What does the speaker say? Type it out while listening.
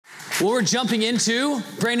Well, we're jumping into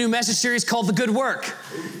a brand new message series called The Good Work.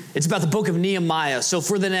 It's about the book of Nehemiah. So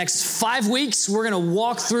for the next 5 weeks, we're going to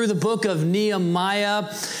walk through the book of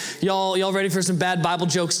Nehemiah. Y'all ready for some bad Bible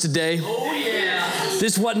jokes today? Oh, yeah.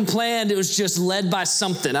 This wasn't planned. It was just led by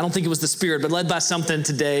something. I don't think it was the Spirit, but led by something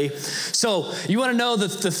today. So you want to know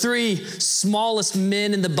the three smallest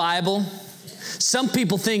men in the Bible? Some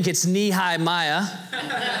people think it's Nehemiah,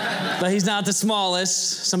 but he's not the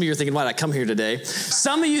smallest. Some of you are thinking, why did I come here today?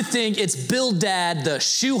 Some of you think it's Bildad the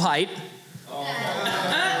Shuhite,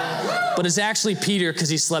 but it's actually Peter because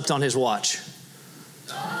he slept on his watch.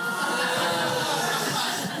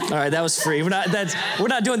 All right, that was free. We're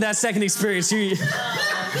not doing that second experience.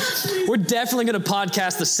 We're definitely going to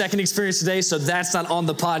podcast the second experience today, so that's not on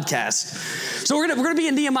the podcast. So we're gonna be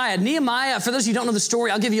in Nehemiah. Nehemiah, for those of you who don't know the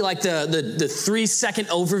story, I'll give you like the 3-second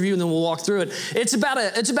overview, and then we'll walk through it. It's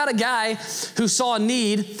about a guy who saw a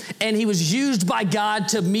need, and he was used by God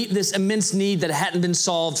to meet this immense need that hadn't been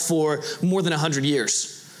solved for more than 100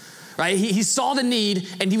 years. Right? He saw the need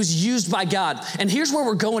and he was used by God. And here's where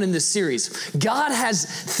we're going in this series. God has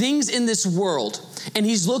things in this world and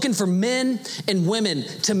he's looking for men and women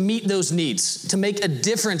to meet those needs, to make a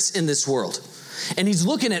difference in this world. And he's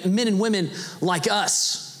looking at men and women like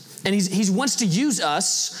us. And he wants to use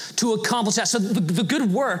us to accomplish that. So the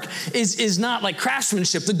good work is not like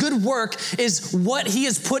craftsmanship. The good work is what he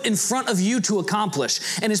has put in front of you to accomplish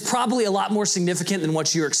and is probably a lot more significant than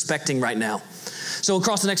what you're expecting right now. So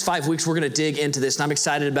across the next 5 weeks, we're going to dig into this, and I'm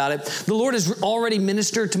excited about it. The Lord has already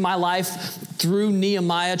ministered to my life through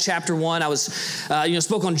Nehemiah chapter 1. I was,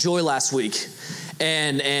 spoke on joy last week,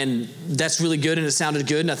 and that's really good, and it sounded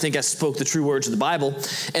good, and I think I spoke the true words of the Bible.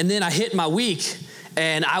 And then I hit my week,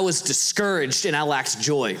 and I was discouraged, and I lacked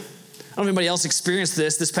joy. I don't know if anybody else experienced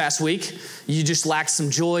this past week. You just lacked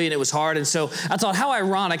some joy, and it was hard. And so I thought, how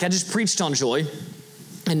ironic, I just preached on joy.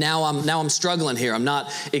 And now I'm struggling here. I'm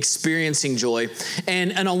not experiencing joy.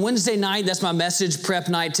 And on Wednesday night, that's my message prep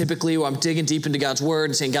night typically, where I'm digging deep into God's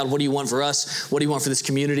word and saying, God, what do you want for us? What do you want for this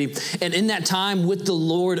community? And in that time with the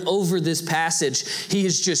Lord over this passage, he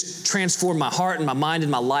has just transformed my heart and my mind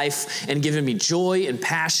and my life and given me joy and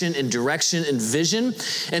passion and direction and vision.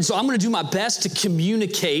 And so I'm going to do my best to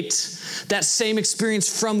communicate that same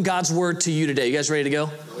experience from God's word to you today. You guys ready to go?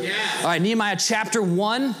 Yeah. All right, Nehemiah chapter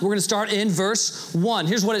 1. We're going to start in verse 1.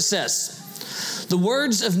 Here's what it says. The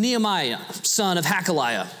words of Nehemiah, son of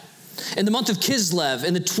Hakaliah, in the month of Kislev,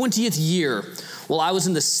 in the 20th year, while I was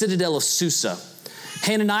in the citadel of Susa,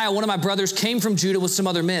 Hananiah, one of my brothers, came from Judah with some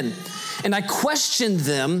other men, and I questioned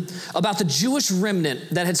them about the Jewish remnant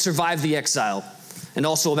that had survived the exile, and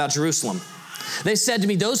also about Jerusalem. They said to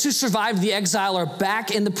me, those who survived the exile are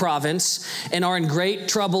back in the province and are in great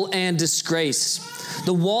trouble and disgrace.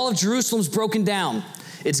 The wall of Jerusalem's broken down.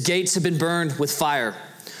 Its gates have been burned with fire.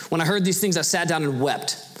 When I heard these things, I sat down and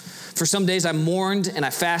wept. For some days I mourned and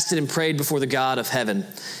I fasted and prayed before the God of heaven.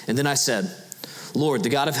 And then I said, Lord, the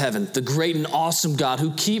God of heaven, the great and awesome God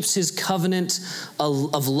who keeps his covenant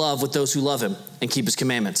of love with those who love him and keep his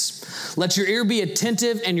commandments. Let your ear be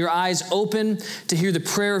attentive and your eyes open to hear the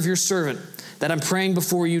prayer of your servant that I'm praying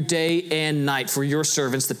before you day and night for your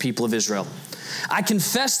servants, the people of Israel. I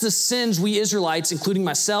confess the sins we Israelites, including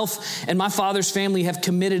myself and my father's family, have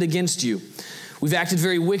committed against you. We've acted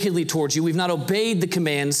very wickedly towards you. We've not obeyed the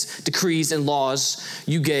commands, decrees, and laws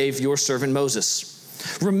you gave your servant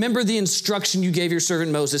Moses. Remember the instruction you gave your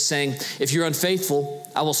servant Moses, saying, if you're unfaithful,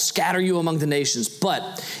 I will scatter you among the nations. But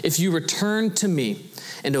if you return to me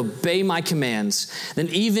and obey my commands, then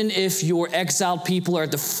even if your exiled people are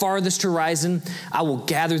at the farthest horizon, I will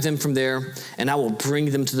gather them from there and I will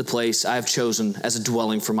bring them to the place I have chosen as a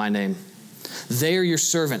dwelling for my name. They are your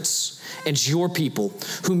servants and your people,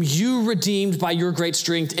 whom you redeemed by your great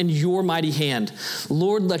strength and your mighty hand.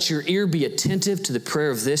 Lord, let your ear be attentive to the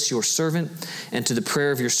prayer of this, your servant, and to the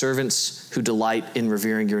prayer of your servants who delight in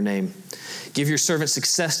revering your name. Give your servant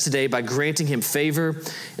success today by granting him favor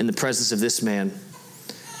in the presence of this man.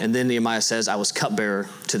 And then Nehemiah says, I was cupbearer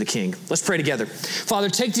to the king. Let's pray together. Father,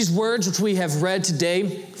 take these words which we have read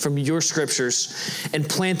today from your scriptures and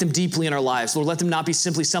plant them deeply in our lives. Lord, let them not be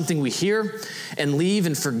simply something we hear and leave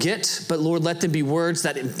and forget, but Lord, let them be words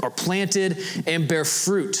that are planted and bear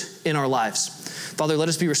fruit in our lives. Father, let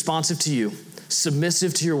us be responsive to you,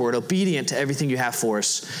 submissive to your word, obedient to everything you have for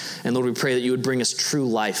us. And Lord, we pray that you would bring us true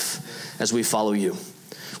life as we follow you.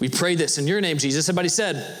 We pray this in your name, Jesus. Everybody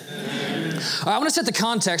said, amen. I want to set the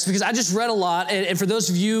context because I just read a lot. And for those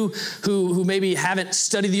of you who maybe haven't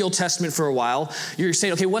studied the Old Testament for a while, you're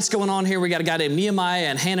saying, okay, what's going on here? We got a guy named Nehemiah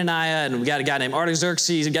and Hananiah, and we got a guy named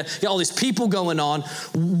Artaxerxes, and got all these people going on.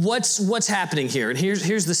 What's happening here? And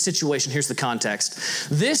here's the situation. Here's the context.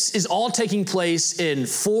 This is all taking place in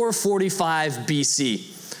 445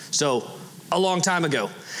 BC. So a long time ago.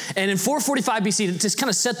 And in 445 BC, to just kind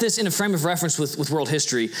of set this in a frame of reference with world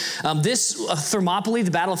history, Thermopylae,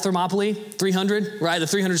 the Battle of Thermopylae, 300, right? The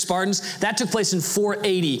 300 Spartans, that took place in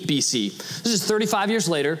 480 BC. This is 35 years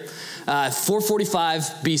later, 445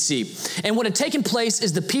 BC. And what had taken place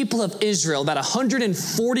is the people of Israel, about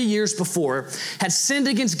 140 years before, had sinned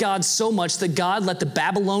against God so much that God let the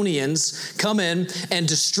Babylonians come in and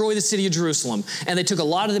destroy the city of Jerusalem. And they took a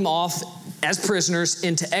lot of them off as prisoners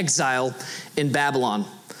into exile in Babylon.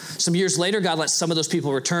 Some years later, God let some of those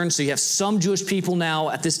people return. So you have some Jewish people now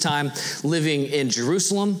at this time living in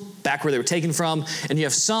Jerusalem, back where they were taken from. And you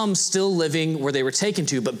have some still living where they were taken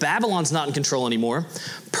to. But Babylon's not in control anymore.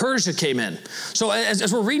 Persia came in. So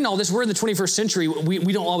as we're reading all this, we're in the 21st century.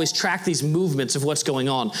 We don't always track these movements of what's going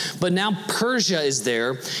on. But now Persia is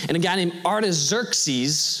there. And a guy named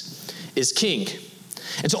Artaxerxes is king.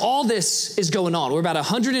 And so all this is going on. We're about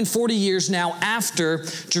 140 years now after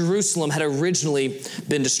Jerusalem had originally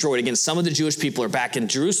been destroyed. Again, some of the Jewish people are back in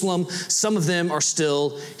Jerusalem. Some of them are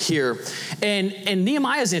still here. And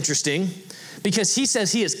Nehemiah is interesting because he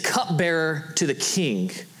says he is cupbearer to the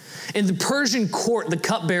king. In the Persian court, the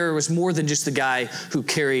cupbearer was more than just the guy who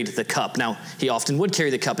carried the cup. Now, he often would carry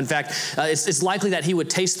the cup. In fact, it's likely that he would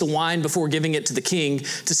taste the wine before giving it to the king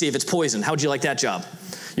to see if it's poison. How would you like that job?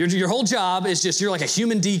 Your whole job is just, you're like a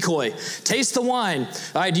human decoy. Taste the wine.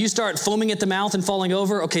 All right, do you start foaming at the mouth and falling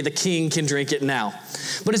over? Okay, the king can drink it now.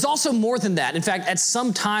 But it's also more than that. In fact, at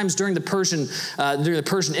some times during the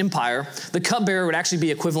Persian Empire, the cupbearer would actually be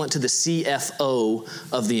equivalent to the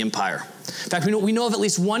CFO of the empire. In fact, we know of at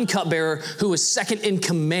least one cupbearer who was second in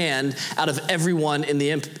command out of everyone in the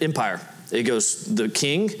empire. It goes the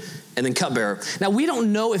king and then cupbearer. Now, we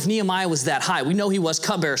don't know if Nehemiah was that high. We know he was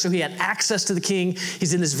cupbearer, so he had access to the king.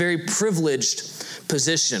 He's in this very privileged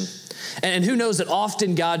position. And who knows that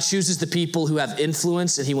often God chooses the people who have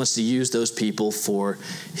influence, and he wants to use those people for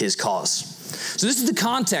his cause. So this is the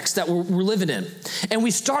context that we're living in. And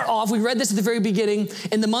we start off, we read this at the very beginning,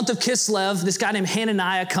 in the month of Kislev, this guy named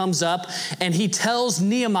Hananiah comes up and he tells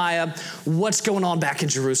Nehemiah what's going on back in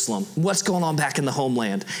Jerusalem, what's going on back in the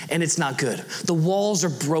homeland, and it's not good. The walls are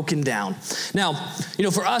broken down. Now,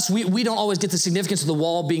 for us, we don't always get the significance of the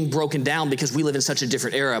wall being broken down because we live in such a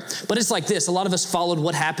different era. But it's like this. A lot of us followed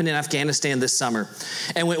what happened in Afghanistan this summer.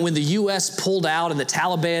 And when the U.S. pulled out and the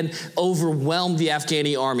Taliban overwhelmed the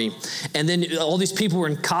Afghani army, and then all these people were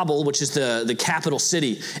in Kabul, which is the capital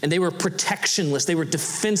city, and they were protectionless. They were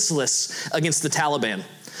defenseless against the Taliban.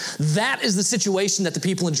 That is the situation that the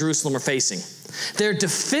people in Jerusalem are facing. They're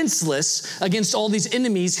defenseless against all these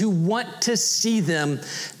enemies who want to see them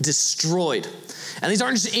destroyed. And these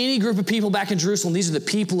aren't just any group of people back in Jerusalem. These are the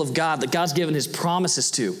people of God that God's given his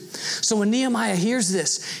promises to. So when Nehemiah hears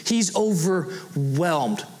this, he's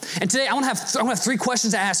overwhelmed. And today I want to have three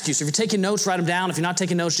questions to ask you. So if you're taking notes, write them down. If you're not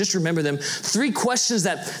taking notes, just remember them. Three questions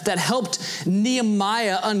that helped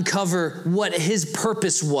Nehemiah uncover what his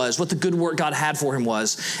purpose was, what the good work God had for him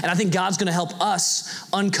was. And I think God's going to help us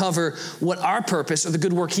uncover what our purpose or the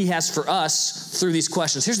good work he has for us through these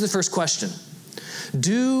questions. Here's the first question.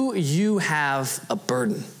 Do you have a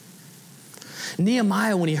burden?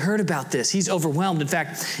 Nehemiah, when he heard about this, he's overwhelmed. In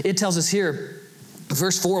fact, it tells us here,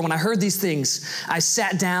 verse 4, when I heard these things, I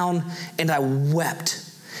sat down and I wept.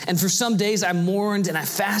 And for some days I mourned and I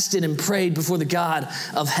fasted and prayed before the God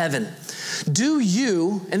of heaven. Do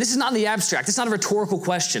you, and this is not in the abstract, it's not a rhetorical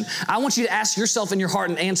question. I want you to ask yourself in your heart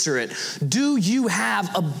and answer it. Do you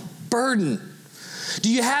have a burden? Do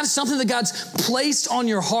you have something that God's placed on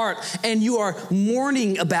your heart and you are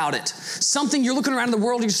mourning about it? Something you're looking around in the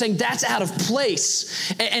world and you're saying, that's out of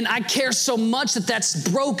place. And I care so much that that's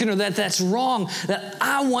broken or that that's wrong that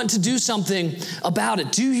I want to do something about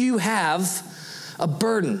it. Do you have a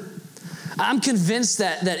burden? I'm convinced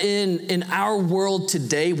that in our world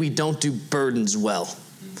today, we don't do burdens well.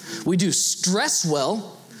 We do stress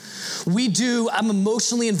well. I'm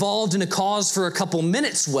emotionally involved in a cause for a couple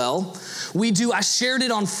minutes well. I shared it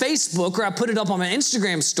on Facebook or I put it up on my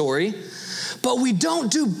Instagram story, but we don't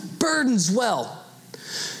do burdens well.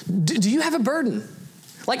 Do you have a burden?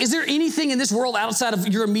 Like, is there anything in this world outside of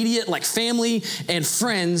your immediate, family and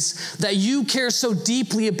friends that you care so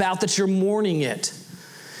deeply about that you're mourning it?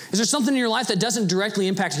 Is there something in your life that doesn't directly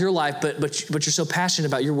impact your life, but you're so passionate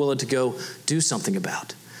about, you're willing to go do something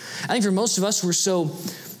about? I think for most of us, we're so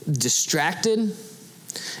distracted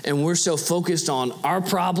and we're so focused on our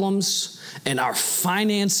problems and our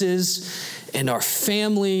finances and our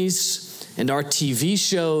families and our TV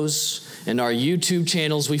shows and our YouTube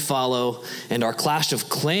channels we follow and our Clash of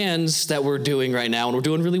Clans that we're doing right now, and we're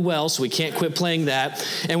doing really well, so we can't quit playing that.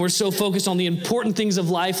 And we're so focused on the important things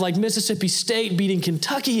of life, like Mississippi State beating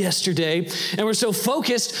Kentucky yesterday, and we're so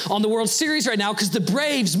focused on the World Series right now because the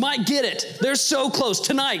Braves might get it. They're so close.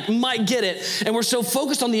 Tonight might get it. And we're so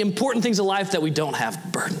focused on the important things of life that we don't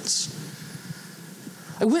have burdens.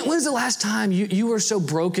 When's the last time you were so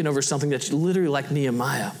broken over something that you literally, like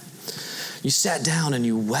Nehemiah, you sat down and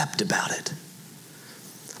you wept about it?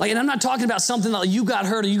 And I'm not talking about something that you got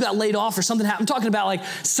hurt or you got laid off or something happened. I'm talking about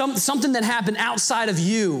something that happened outside of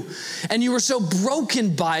you, and you were so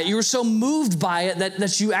broken by it, you were so moved by it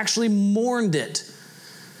that you actually mourned it.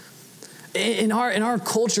 In our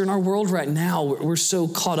culture, in our world right now, we're so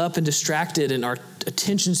caught up and distracted, and our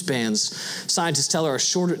attention spans, scientists tell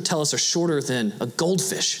us, are shorter than a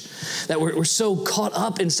goldfish. That we're so caught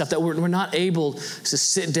up in stuff that we're not able to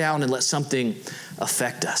sit down and let something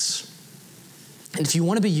affect us. And if you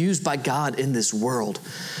want to be used by God in this world,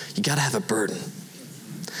 you got to have a burden.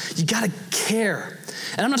 You got to care.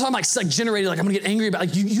 And I'm not talking like generated, I'm going to get angry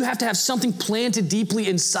about. You have to have something planted deeply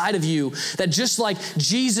inside of you that, just like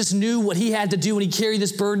Jesus knew what he had to do when he carried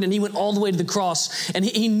this burden and he went all the way to the cross. And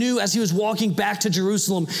he knew as he was walking back to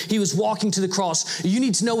Jerusalem, he was walking to the cross. You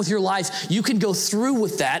need to know with your life, you can go through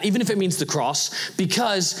with that, even if it means the cross,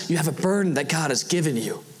 because you have a burden that God has given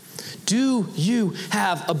you. Do you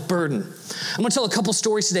have a burden? I'm going to tell a couple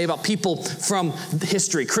stories today about people from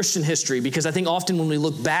history, Christian history, because I think often when we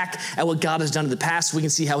look back at what God has done in the past, we can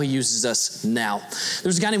see how he uses us now.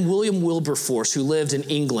 There's a guy named William Wilberforce who lived in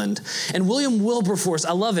England. And William Wilberforce,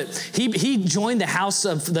 I love it. He joined the House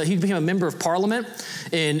of, he became a member of Parliament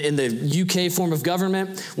in the UK form of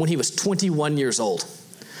government when he was 21 years old.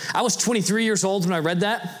 I was 23 years old when I read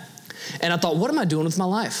that. And I thought, what am I doing with my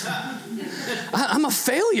life? I'm a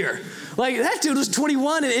failure. That dude was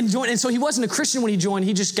 21 and joined. And so he wasn't a Christian when he joined.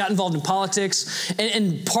 He just got involved in politics.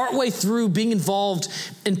 And partway through being involved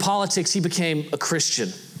in politics, he became a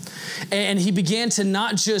Christian. And he began to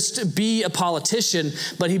not just be a politician,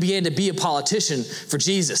 but he began to be a politician for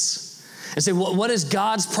Jesus. And say, what is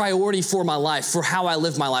God's priority for my life, for how I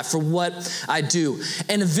live my life, for what I do?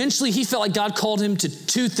 And eventually he felt like God called him to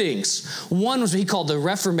two things. One was what he called the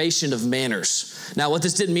reformation of manners. Now, what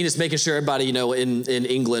this didn't mean is making sure everybody, in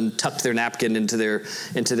England tucked their napkin into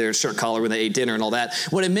their shirt collar when they ate dinner and all that.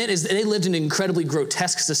 What it meant is that they lived in an incredibly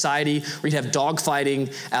grotesque society where you'd have dog fighting,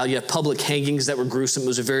 you have public hangings that were gruesome. It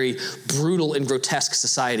was a very brutal and grotesque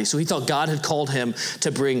society. So he thought God had called him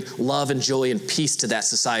to bring love and joy and peace to that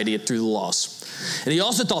society through the laws. And he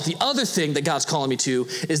also thought the other thing that God's calling me to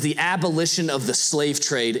is the abolition of the slave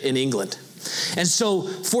trade in England. And so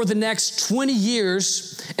for the next 20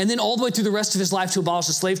 years, and then all the way through the rest of his life to abolish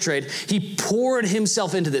the slave trade, he poured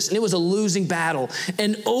himself into this. And it was a losing battle.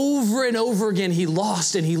 And over again, he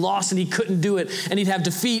lost and he couldn't do it. And he'd have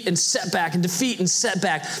defeat and setback and defeat and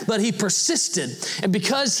setback. But he persisted. And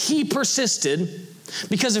because he persisted,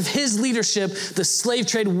 because of his leadership, the slave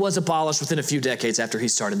trade was abolished within a few decades after he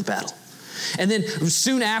started the battle. And then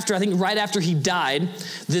soon after, I think right after he died,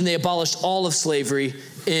 then they abolished all of slavery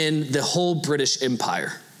in the whole British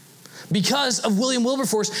Empire. Because of William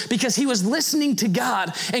Wilberforce, because he was listening to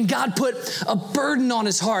God, and God put a burden on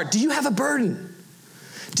his heart. Do you have a burden?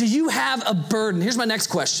 Do you have a burden? Here's my next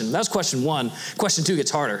question. That was question one. Question two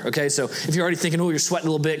gets harder, okay? So if you're already thinking, you're sweating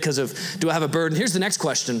a little bit because of, do I have a burden? Here's the next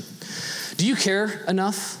question. Do you care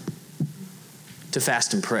enough to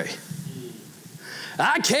fast and pray?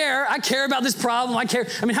 I care about this problem.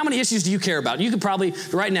 How many issues do you care about? You could probably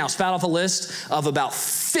right now spout off a list of about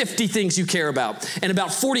 50 things you care about, and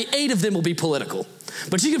about 48 of them will be political.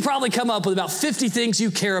 But you could probably come up with about 50 things you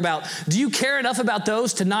care about. Do you care enough about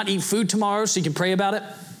those to not eat food tomorrow so you can pray about it?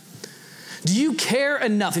 Do you care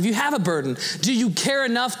enough? If you have a burden, do you care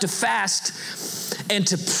enough to fast and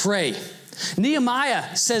to pray?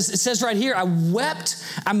 Nehemiah says right here, I wept,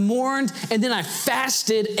 I mourned, and then I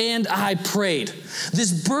fasted and I prayed.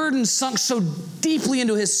 This burden sunk so deeply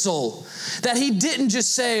into his soul that he didn't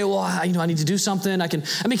just say, well, I need to do something.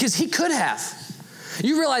 Because he could have.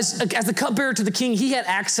 You realize, as the cupbearer to the king, he had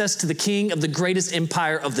access to the king of the greatest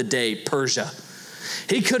empire of the day, Persia.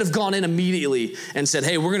 He could have gone in immediately and said,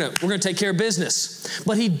 hey, we're gonna take care of business.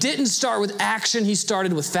 But he didn't start with action. He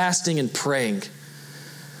started with fasting and praying.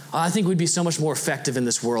 I think we'd be so much more effective in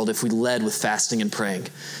this world if we led with fasting and praying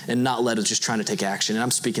and not led with just trying to take action. And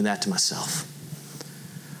I'm speaking that to myself.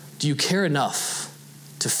 Do you care enough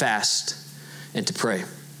to fast and to pray?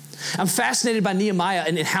 I'm fascinated by Nehemiah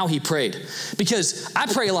and how he prayed, because I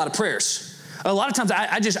pray a lot of prayers. A lot of times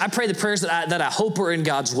I pray the prayers that I hope are in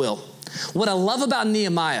God's will. What I love about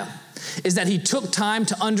Nehemiah is that he took time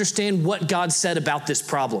to understand what God said about this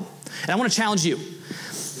problem. And I want to challenge you.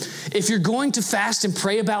 If you're going to fast and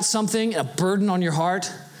pray about something, a burden on your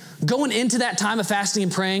heart, going into that time of fasting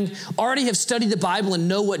and praying, already have studied the Bible and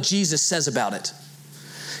know what Jesus says about it.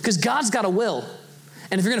 Because God's got a will.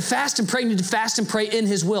 And if you're going to fast and pray, you need to fast and pray in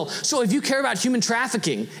his will. So if you care about human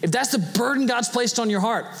trafficking, if that's the burden God's placed on your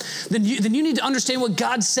heart, then you need to understand what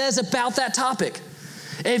God says about that topic.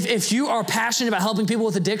 If you are passionate about helping people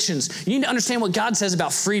with addictions, you need to understand what God says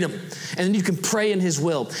about freedom, and then you can pray in his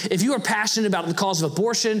will. If you are passionate about the cause of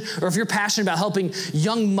abortion, or if you're passionate about helping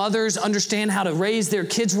young mothers understand how to raise their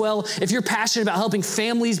kids well, if you're passionate about helping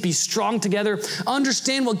families be strong together,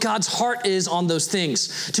 understand what God's heart is on those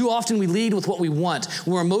things. Too often we lead with what we want.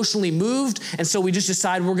 We're emotionally moved, and so we just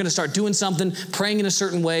decide we're going to start doing something, praying in a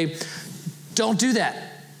certain way. Don't do that.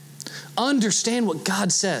 Understand what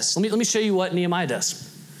God says. Let me show you what Nehemiah does.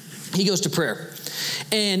 He goes to prayer.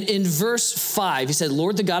 And in verse 5, he said,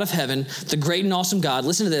 Lord, the God of heaven, the great and awesome God,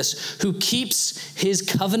 listen to this, who keeps his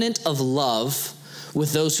covenant of love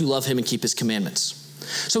with those who love him and keep his commandments.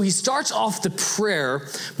 So he starts off the prayer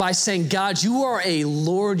by saying, God, you are a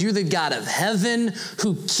Lord, you're the God of heaven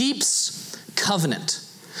who keeps covenant.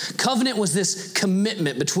 Covenant was this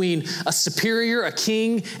commitment between a superior, a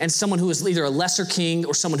king, and someone who was either a lesser king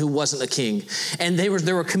or someone who wasn't a king. And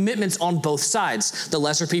there were commitments on both sides. The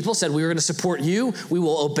lesser people said, we are going to support you, we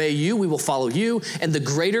will obey you, we will follow you. And the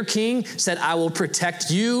greater king said, I will protect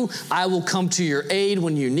you, I will come to your aid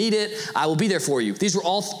when you need it, I will be there for you. These were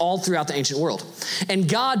all throughout the ancient world. And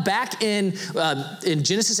God, back in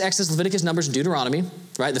Genesis, Exodus, Leviticus, Numbers, and Deuteronomy,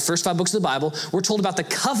 right, the first 5 books of the Bible, we're told about the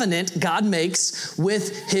covenant God makes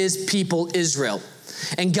with his people Israel.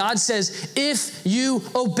 And God says, if you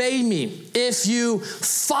obey me, if you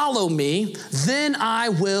follow me, then I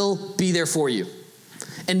will be there for you.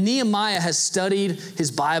 And Nehemiah has studied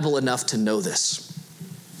his Bible enough to know this.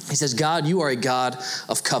 He says, God, you are a God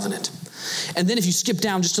of covenant. And then if you skip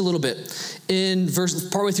down just a little bit,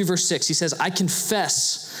 partway through verse 6, he says, I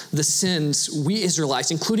confess the sins we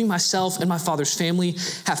Israelites, including myself and my father's family,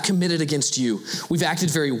 have committed against you. We've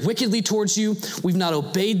acted very wickedly towards you. We've not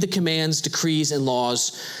obeyed the commands, decrees, and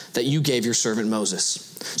laws that you gave your servant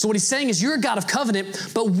Moses. So what he's saying is, you're a God of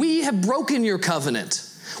covenant, but we have broken your covenant.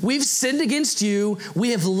 We've sinned against you.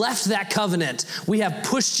 We have left that covenant. We have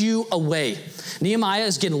pushed you away. Nehemiah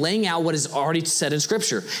is again laying out what is already said in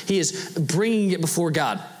Scripture. He is bringing it before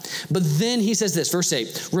God. But then he says this, verse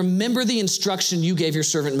 8, remember the instruction you gave your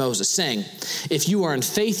servant Moses, saying, if you are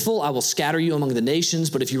unfaithful, I will scatter you among the nations.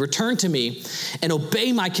 But if you return to me and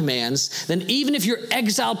obey my commands, then even if your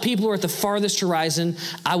exiled people are at the farthest horizon,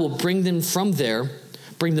 I will bring them from there,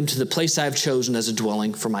 bring them to the place I have chosen as a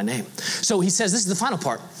dwelling for my name. So he says, this is the final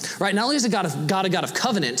part, right? Not only is God a God of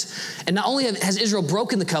covenant, and not only has Israel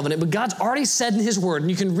broken the covenant, but God's already said in his word,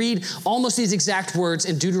 and you can read almost these exact words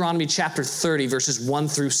in Deuteronomy chapter 30, verses 1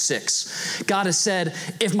 through 6. God has said,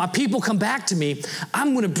 if my people come back to me,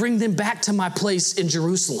 I'm going to bring them back to my place in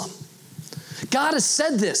Jerusalem. God has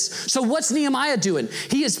said this. So what's Nehemiah doing?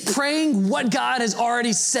 He is praying what God has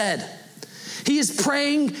already said. He is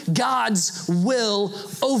praying God's will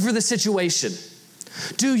over the situation.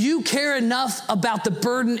 Do you care enough about the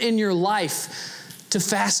burden in your life to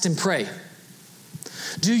fast and pray?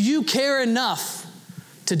 Do you care enough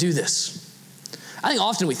to do this? I think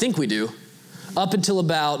often we think we do, up until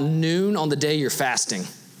about noon on the day you're fasting.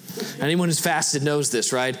 Anyone who's fasted knows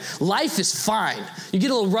this, right? Life is fine. You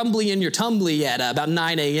get a little rumbly in your tumbly at about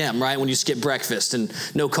 9 a.m., right? When you skip breakfast and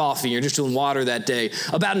no coffee, you're just doing water that day.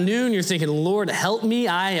 About noon, you're thinking, Lord, help me,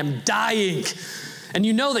 I am dying. And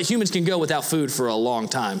you know that humans can go without food for a long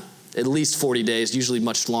time, at least 40 days, usually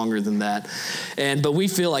much longer than that. But we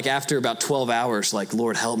feel like after about 12 hours, like,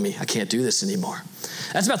 Lord, help me, I can't do this anymore.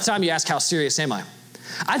 That's about the time you ask, how serious am I?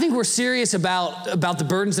 I think we're serious about the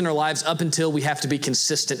burdens in our lives up until we have to be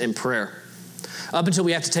consistent in prayer, up until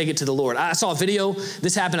we have to take it to the Lord. I saw a video,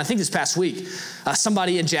 this happened, I think this past week.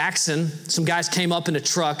 Somebody in Jackson, some guys came up in a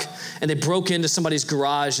truck and they broke into somebody's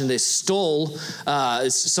garage and they stole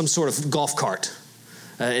some sort of golf cart.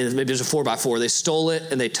 Maybe there's a 4x4. They stole it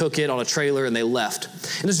and they took it on a trailer and they left.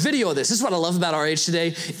 And there's video of this. This is what I love about our age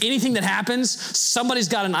today. Anything that happens, somebody's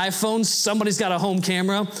got an iPhone, somebody's got a home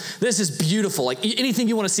camera. This is beautiful. Like anything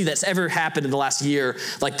you want to see that's ever happened in the last year,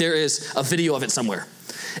 like there is a video of it somewhere.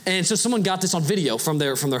 And so someone got this on video from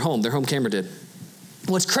their home. Their home camera did.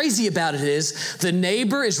 What's crazy about it is the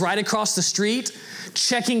neighbor is right across the street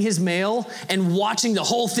checking his mail and watching the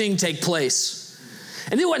whole thing take place.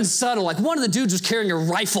 And it wasn't subtle. Like one of the dudes was carrying a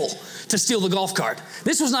rifle to steal the golf cart.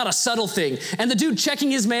 This was not a subtle thing. And the dude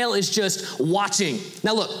checking his mail is just watching.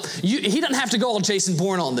 Now look, he doesn't have to go all Jason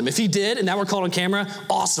Bourne on them. If he did, and now we're caught on camera,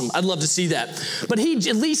 awesome. I'd love to see that. But he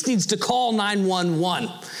at least needs to call 911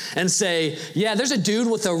 and say, yeah, there's a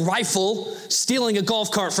dude with a rifle stealing a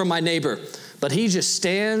golf cart from my neighbor. But he just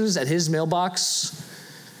stands at his mailbox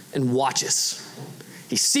and watches.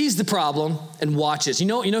 He sees the problem and watches. You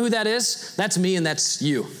know who that is? That's me and that's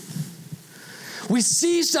you. We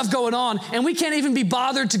see stuff going on and we can't even be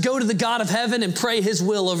bothered to go to the God of heaven and pray his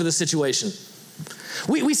will over the situation.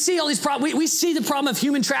 We see all these problems. We see the problem of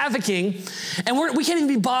human trafficking and we can't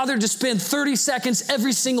even be bothered to spend 30 seconds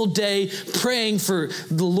every single day praying for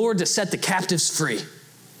the Lord to set the captives free.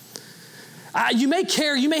 You may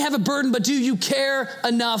care, you may have a burden, but do you care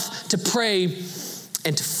enough to pray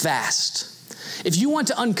and to fast? If you want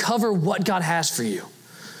to uncover what God has for you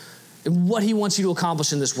and what he wants you to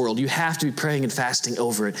accomplish in this world, you have to be praying and fasting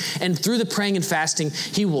over it. And through the praying and fasting,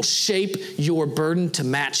 he will shape your burden to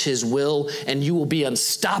match his will, and you will be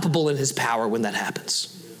unstoppable in his power when that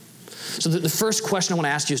happens. So the first question I want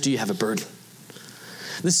to ask you is, do you have a burden?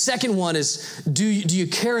 The second one is, do you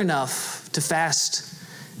care enough to fast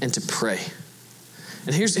and to pray?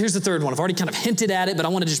 And here's the third one. I've already kind of hinted at it, but I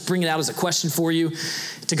want to just bring it out as a question for you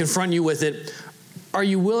to confront you with it. Are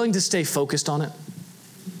you willing to stay focused on it?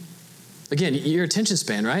 Again, your attention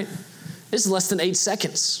span, right? This is less than 8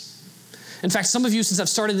 seconds. In fact, some of you, since I've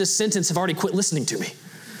started this sentence, have already quit listening to me.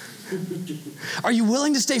 Are you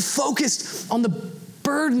willing to stay focused on the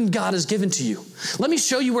burden God has given to you? Let me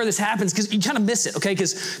show you where this happens, because you kind of miss it, okay?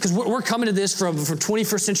 Because we're coming to this from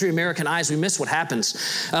 21st century American eyes. We miss what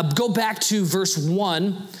happens. Go back to verse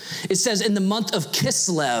 1. It says, in the month of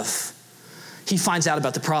Kislev, he finds out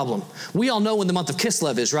about the problem. We all know when the month of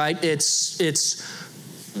Kislev is, right? It's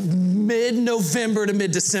mid-November to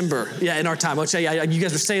mid-December, in our time. Which, you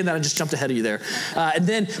guys were saying that, I just jumped ahead of you there.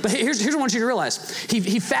 But here's what I want you to realize.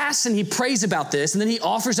 He fasts and he prays about this, and then he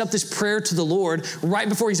offers up this prayer to the Lord right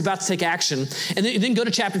before he's about to take action. And then go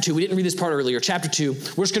to chapter 2. We didn't read this part earlier. Chapter 2,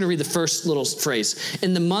 we're just going to read the first little phrase.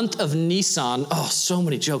 In the month of Nisan, so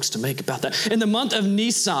many jokes to make about that. In the month of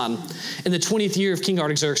Nisan, in the 20th year of King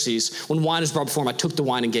Artaxerxes, when wine was brought before him, I took the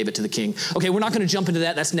wine and gave it to the king. Okay, we're not going to jump into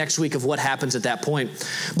that. That's next week of what happens at that point.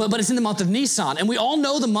 But it's in the month of Nisan. And we all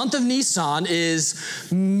know the month of Nisan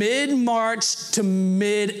is mid-March to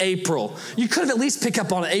mid-April. You could have at least picked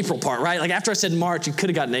up on an April part, right? Like after I said March, you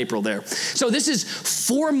could have gotten April there. So this is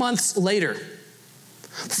 4 months later.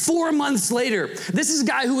 4 months later. This is a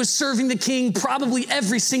guy who was serving the king probably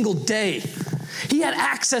every single day. He had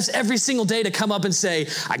access every single day to come up and say,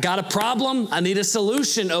 I got a problem. I need a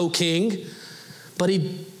solution, O king. But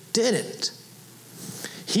he didn't.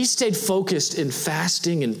 He stayed focused in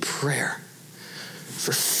fasting and prayer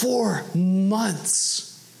for 4 months.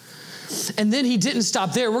 And then he didn't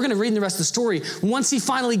stop there. We're going to read in the rest of the story. Once he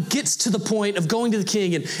finally gets to the point of going to the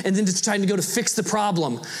king and then just trying to go to fix the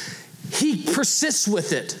problem, he persists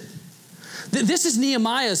with it. This is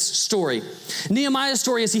Nehemiah's story. Nehemiah's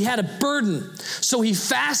story is he had a burden, so he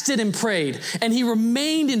fasted and prayed, and he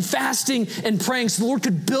remained in fasting and praying so the Lord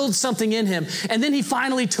could build something in him. And then he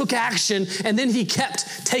finally took action, and then he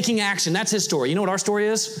kept taking action. That's his story. You know what our story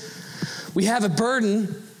is? We have a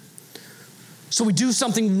burden, so we do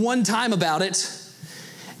something one time about it,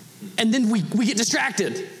 and then we get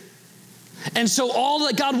distracted. And so all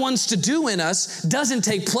that God wants to do in us doesn't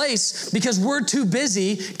take place because we're too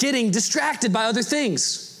busy getting distracted by other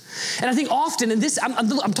things. And I think often, and this,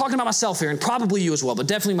 I'm talking about myself here, and probably you as well, but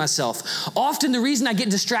definitely myself. Often the reason I get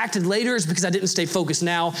distracted later is because I didn't stay focused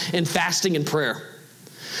now in fasting and prayer.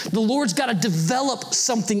 The Lord's got to develop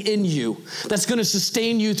something in you that's going to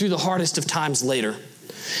sustain you through the hardest of times later.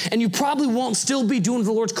 And you probably won't still be doing what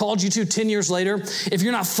the Lord's called you to 10 years later if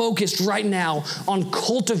you're not focused right now on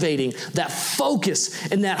cultivating that focus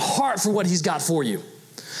and that heart for what he's got for you.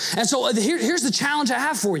 And so here's the challenge I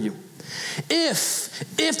have for you. If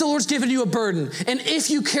the Lord's given you a burden and if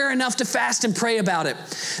you care enough to fast and pray about it,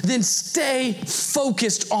 then stay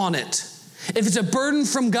focused on it. If it's a burden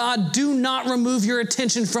from God, do not remove your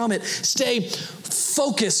attention from it. Stay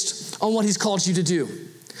focused on what he's called you to do.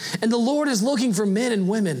 And the Lord is looking for men and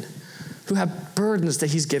women who have burdens that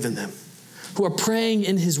he's given them, who are praying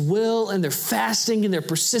in his will and they're fasting and they're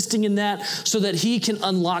persisting in that so that he can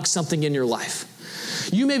unlock something in your life.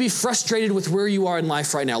 You may be frustrated with where you are in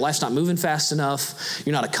life right now. Life's not moving fast enough.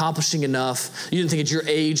 You're not accomplishing enough. You didn't think at your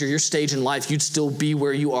age or your stage in life you'd still be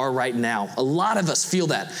where you are right now. A lot of us feel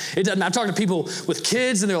that. I've talked to people with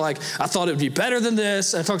kids and they're like, I thought it would be better than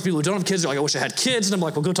this. And I've talked to people who don't have kids. They're like, I wish I had kids. And I'm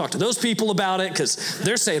like, well, go talk to those people about it because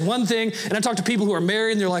they're saying one thing. And I talk to people who are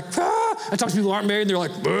married and they're like, ah. I talk to people who aren't married and they're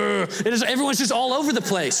like, everyone's just all over the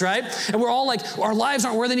place, right? And we're all like, our lives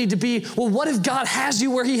aren't where they need to be. Well, what if God has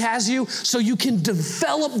you where he has you so you can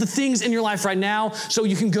develop the things in your life right now so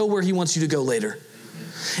you can go where he wants you to go later?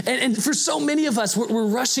 And for so many of us, we're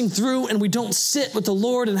rushing through and we don't sit with the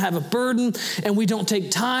Lord and have a burden, and we don't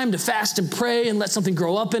take time to fast and pray and let something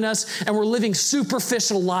grow up in us, and we're living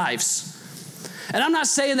superficial lives. And I'm not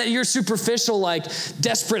saying that you're superficial like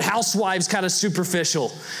Desperate Housewives kind of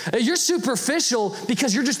superficial. You're superficial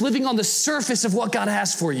because you're just living on the surface of what God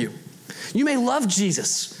has for you. You may love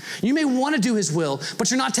Jesus. You may want to do his will,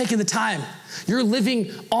 but you're not taking the time. You're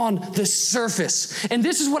living on the surface. And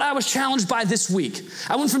this is what I was challenged by this week.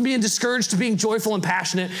 I went from being discouraged to being joyful and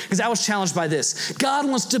passionate because I was challenged by this. God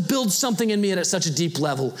wants to build something in me at such a deep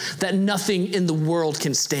level that nothing in the world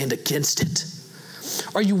can stand against it.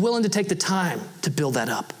 Are you willing to take the time to build that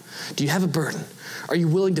up? Do you have a burden? Are you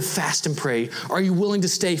willing to fast and pray? Are you willing to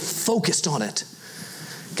stay focused on it?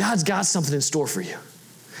 God's got something in store for you.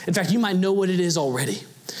 In fact, you might know what it is already,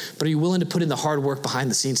 but are you willing to put in the hard work behind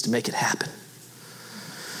the scenes to make it happen?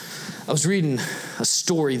 I was reading a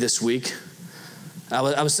story this week. I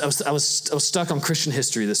was stuck on Christian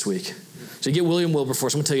history this week. So you get William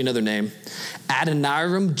Wilberforce. I'm going to tell you another name.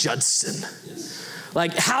 Adoniram Judson.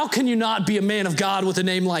 Like, how can you not be a man of God with a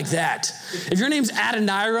name like that? If your name's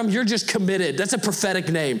Adoniram, you're just committed. That's a prophetic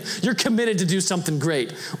name. You're committed to do something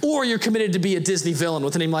great. Or you're committed to be a Disney villain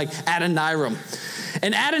with a name like Adoniram.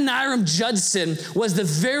 And Adoniram Judson was the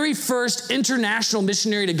very first international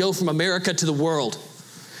missionary to go from America to the world.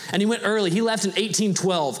 And he went early. He left in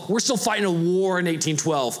 1812. We're still fighting a war in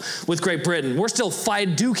 1812 with Great Britain. We're still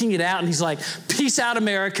duking it out. And he's like, peace out,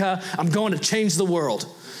 America. I'm going to change the world.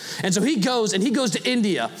 And so he goes to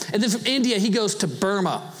India. And then from India, he goes to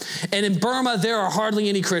Burma. And in Burma, there are hardly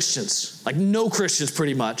any Christians, like no Christians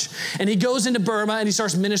pretty much. And he goes into Burma and he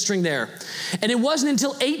starts ministering there. And it wasn't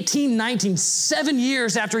until 1819, 7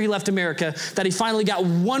 years after he left America, that he finally got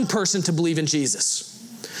one person to believe in Jesus.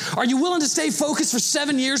 Are you willing to stay focused for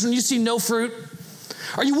 7 years when you see no fruit?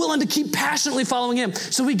 Are you willing to keep passionately following him?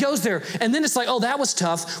 So he goes there. And then it's like, oh, that was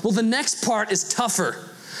tough. Well, the next part is tougher.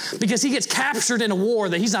 Because he gets captured in a war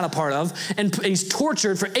that he's not a part of, and he's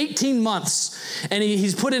tortured for 18 months. And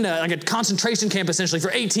he's put in a concentration camp, essentially, for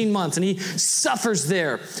 18 months, and he suffers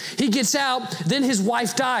there. He gets out, then his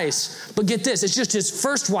wife dies. But get this, it's just his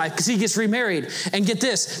first wife, because he gets remarried. And get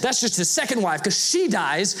this, that's just his second wife, because she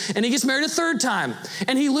dies, and he gets married a third time.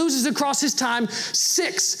 And he loses across his time,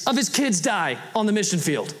 6 of his kids die on the mission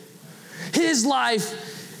field. His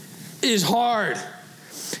life is hard.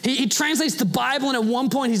 He translates the Bible, and at one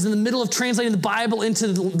point he's in the middle of translating the Bible into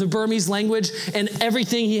the Burmese language, and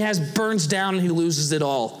everything he has burns down and he loses it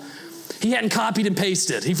all. He hadn't copied and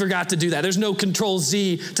pasted. He forgot to do that. There's no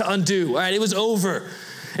Control-Z to undo. All right, it was over.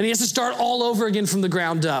 And he has to start all over again from the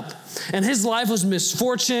ground up. And his life was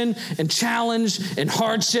misfortune and challenge and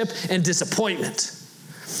hardship and disappointment.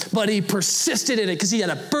 But he persisted in it because he had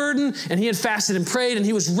a burden, and he had fasted and prayed, and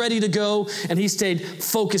he was ready to go, and he stayed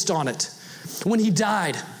focused on it. When he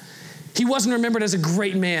died, he wasn't remembered as a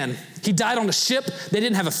great man. He died on a ship. They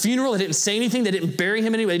didn't have a funeral. They didn't say anything. They didn't bury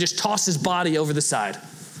him anyway. They just tossed his body over the side.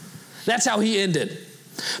 That's how he ended.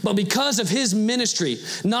 But because of his ministry,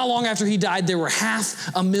 not long after he died, there were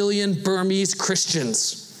 500,000 Burmese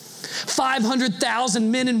Christians.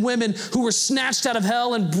 500,000 men and women who were snatched out of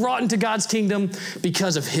hell and brought into God's kingdom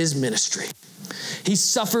because of his ministry. He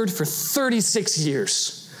suffered for 36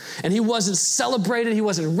 years. And he wasn't celebrated. He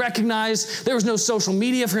wasn't recognized. There was no social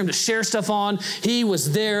media for him to share stuff on. He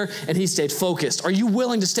was there and he stayed focused. Are you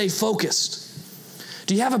willing to stay focused?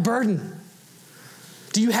 Do you have a burden?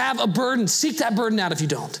 Do you have a burden? Seek that burden out if you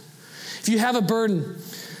don't. If you have a burden,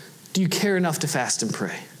 do you care enough to fast and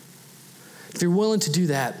pray? If you're willing to do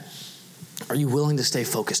that, are you willing to stay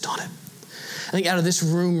focused on it? I think out of this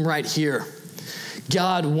room right here,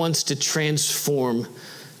 God wants to transform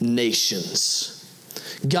nations.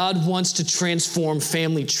 God wants to transform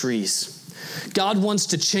family trees. God wants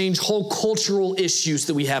to change whole cultural issues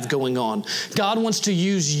that we have going on. God wants to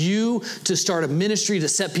use you to start a ministry to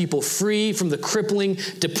set people free from the crippling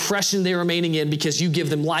depression they're remaining in because you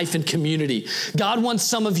give them life and community. God wants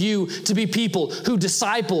some of you to be people who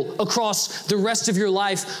disciple across the rest of your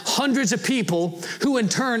life hundreds of people who in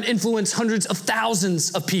turn influence hundreds of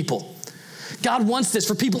thousands of people. God wants this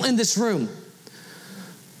for people in this room.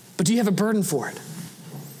 But do you have a burden for it?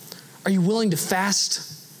 Are you willing to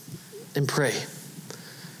fast and pray?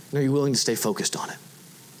 And are you willing to stay focused on it?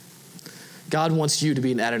 God wants you to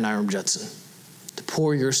be an Adoniram Judson, to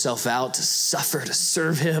pour yourself out, to suffer, to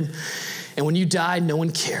serve him. And when you die, no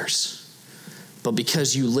one cares. But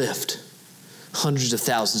because you lived, hundreds of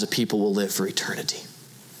thousands of people will live for eternity.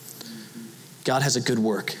 God has a good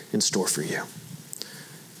work in store for you.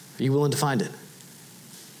 Are you willing to find it?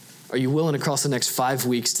 Are you willing across the next 5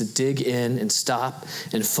 weeks to dig in and stop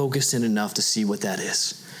and focus in enough to see what that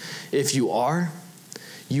is? If you are,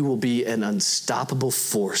 you will be an unstoppable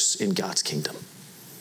force in God's kingdom.